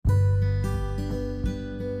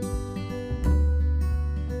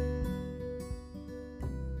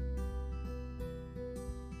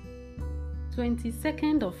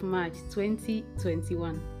22nd of March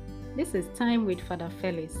 2021. This is Time with Father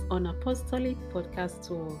Felix on Apostolic Podcast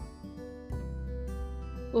Tour.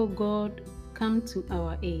 O God, come to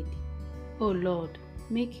our aid. O Lord,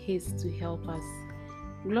 make haste to help us.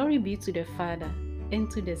 Glory be to the Father,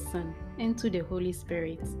 and to the Son, and to the Holy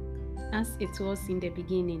Spirit, as it was in the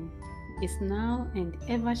beginning, is now, and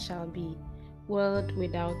ever shall be, world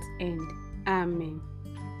without end. Amen.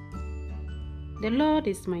 The Lord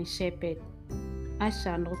is my shepherd, I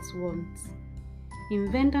shall not want.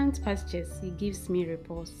 In verdant pastures he gives me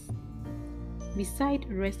repose. Beside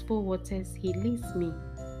restful waters he leads me.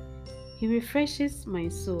 He refreshes my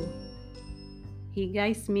soul. He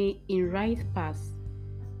guides me in right paths,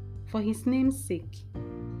 for his name's sake.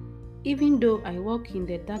 Even though I walk in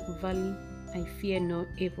the dark valley, I fear no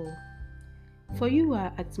evil. For you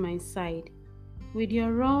are at my side, with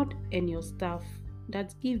your rod and your staff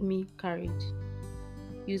that give me courage.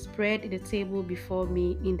 You spread the table before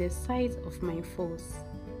me in the sight of my foes.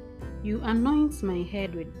 You anoint my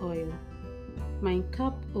head with oil. My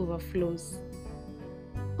cup overflows.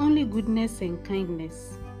 Only goodness and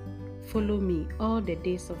kindness follow me all the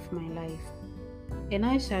days of my life, and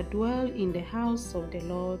I shall dwell in the house of the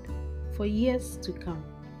Lord for years to come.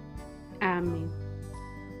 Amen.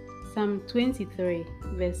 Psalm 23,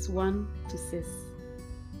 verse 1 to 6.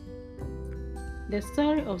 The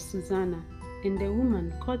story of Susanna and the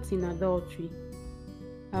woman caught in adultery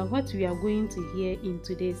are what we are going to hear in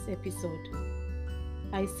today's episode.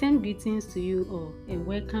 I send greetings to you all and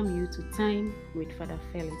welcome you to Time with Father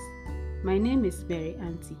Felix. My name is Mary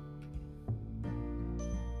Auntie.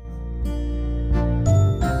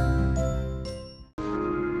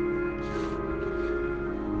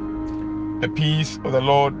 The peace of the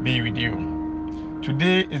Lord be with you.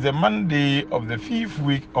 Today is the Monday of the 5th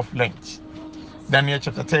week of Lent. Daniel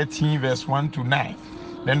chapter 13, verse 1 to 9,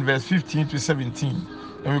 then verse 15 to 17,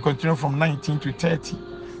 and we continue from 19 to 30,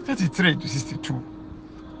 33 to 62.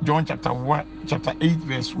 John chapter 8,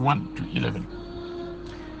 verse 1 to 11.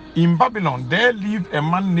 In Babylon, there lived a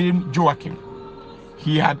man named Joachim.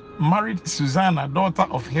 He had married Susanna, daughter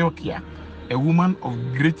of Hilkiah, a woman of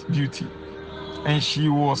great beauty, and she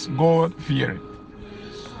was God-fearing.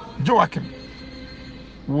 Joachim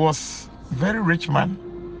was a very rich man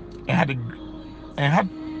and had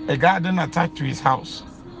a garden attached to his house.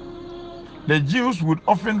 The Jews would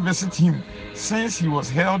often visit him since he was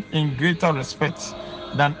held in greater respect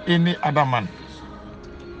than any other man.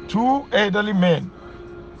 2 elderly men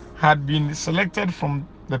had been selected from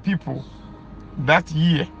the people that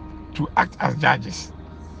year to act as judges.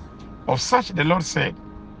 Of such the Lord said,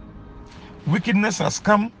 "Wickedness has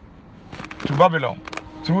come to Babylon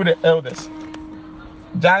through the elders,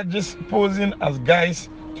 judges posing as guides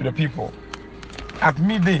to the people." At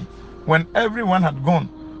midday, when everyone had gone,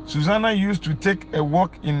 Susanna used to take a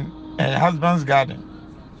walk in her husband's garden.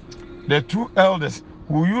 The 2 elders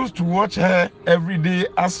who used to watch her every day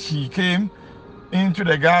as she came into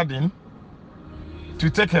the garden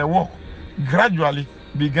to take her walk gradually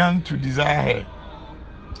began to desire her.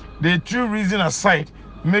 They threw reason aside,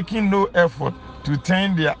 making no effort to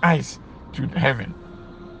turn their eyes to heaven.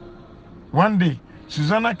 One day,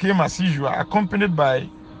 Susanna came as usual, accompanied by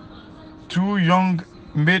 2 young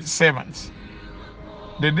maid servants.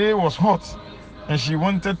 The day was hot, and she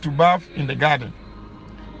wanted to bath in the garden.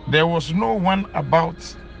 There was no one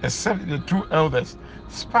about except the 2 elders,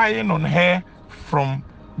 spying on her from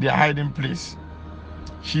their hiding place.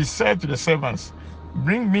 She said to the servants,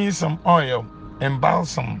 "Bring me some oil and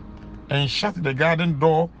balsam, and shut the garden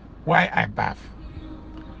door while I bath."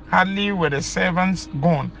 Hardly were the servants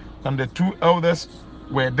gone than the 2 elders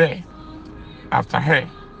were there after her.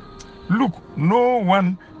 "Look, no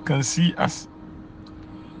one can see us.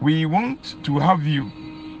 We want to have you,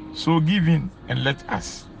 so give in and let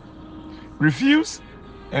us. Refuse,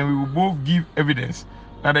 and we will both give evidence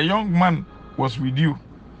that a young man was with you,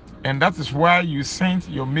 and that is why you sent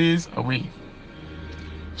your maids away."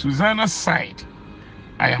 Susanna sighed.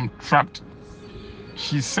 "I am trapped,"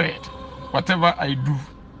 she said. "Whatever I do,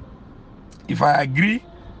 if I agree,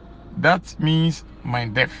 that means my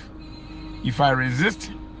death. If I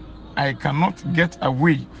resist, I cannot get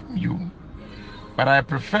away from you. But I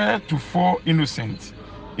prefer to fall innocent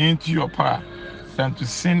into your power than to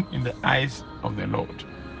sin in the eyes of the Lord."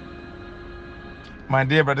 My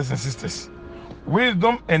dear brothers and sisters,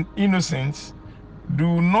 wisdom and innocence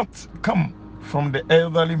do not come from the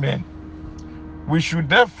elderly men. We should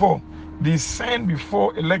therefore discern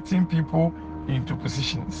before electing people into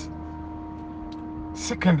positions.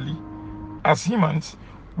 Secondly, as humans,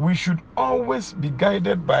 we should always be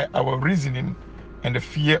guided by our reasoning and the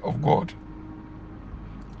fear of God.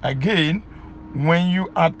 Again, When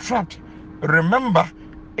you are trapped, remember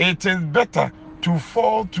it is better to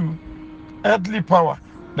fall to earthly power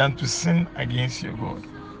than to sin against your God.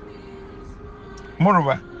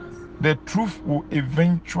 Moreover, the truth will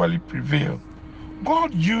eventually prevail.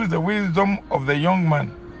 God used the wisdom of the young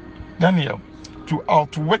man, Daniel, to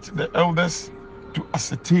outwit the elders to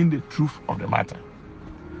ascertain the truth of the matter.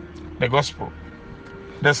 The gospel.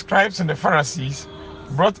 The scribes and the Pharisees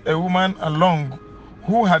brought a woman along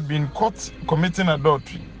who had been caught committing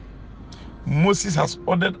adultery. Moses has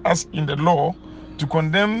ordered us in the law to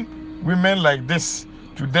condemn women like this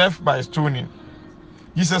to death by stoning.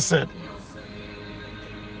 Jesus said,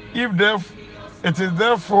 if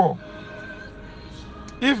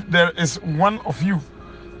there is one of you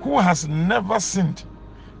who has never sinned,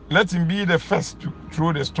 let him be the first to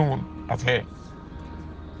throw the stone at her.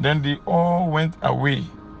 Then they all went away.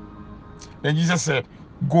 Then Jesus said,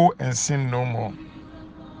 go and sin no more.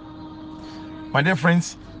 My dear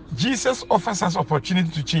friends, Jesus offers us opportunity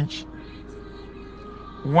to change.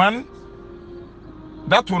 One,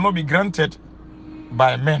 that will not be granted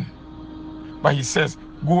by men, but he says,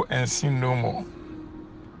 go and sin no more.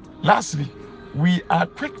 Lastly, we are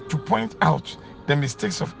quick to point out the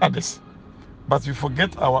mistakes of others, but we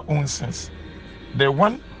forget our own sins. The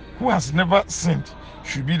one who has never sinned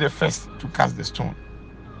should be the first to cast the stone.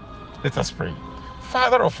 Let us pray.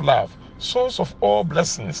 Father of love, source of all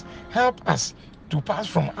blessings, help us to pass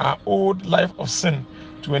from our old life of sin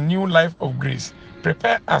to a new life of grace.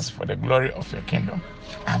 Prepare us for the glory of your kingdom.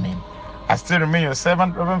 Amen. I still remain your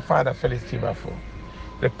servant, Reverend Father Felix Kibafo.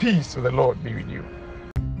 The peace of the Lord be with you.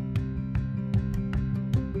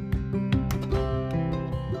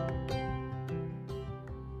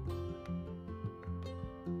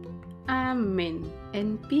 Amen.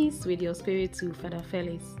 And peace with your spirit too, Father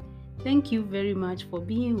Felix. Thank you very much for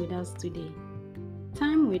being with us today.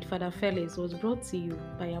 Time with Father Felix was brought to you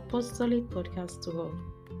by Apostolic Podcast to All.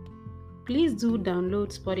 Please do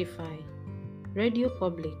download Spotify, Radio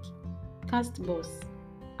Public, Castbox,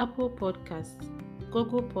 Apple Podcasts,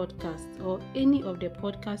 Google Podcasts, or any of the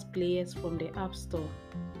podcast players from the App Store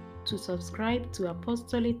to subscribe to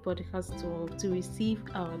Apostolic Podcast to All to receive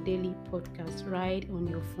our daily podcast right on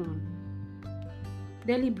your phone.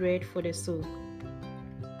 Daily bread for the soul.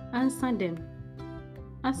 Answer them.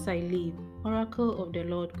 As I live, oracle of the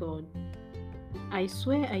Lord God, I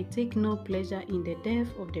swear I take no pleasure in the death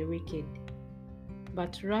of the wicked,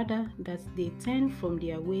 but rather that they turn from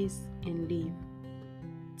their ways and live.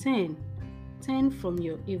 Turn from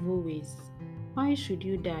your evil ways. Why should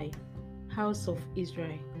you die, house of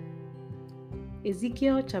Israel?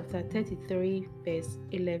 Ezekiel chapter 33, verse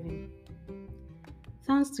 11.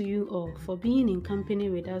 Thanks to you all for being in company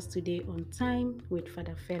with us today on Time with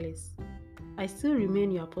Father Felix. I still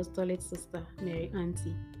remain your apostolic sister, Mary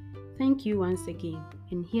Auntie. Thank you once again,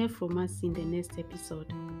 and hear from us in the next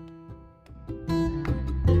episode.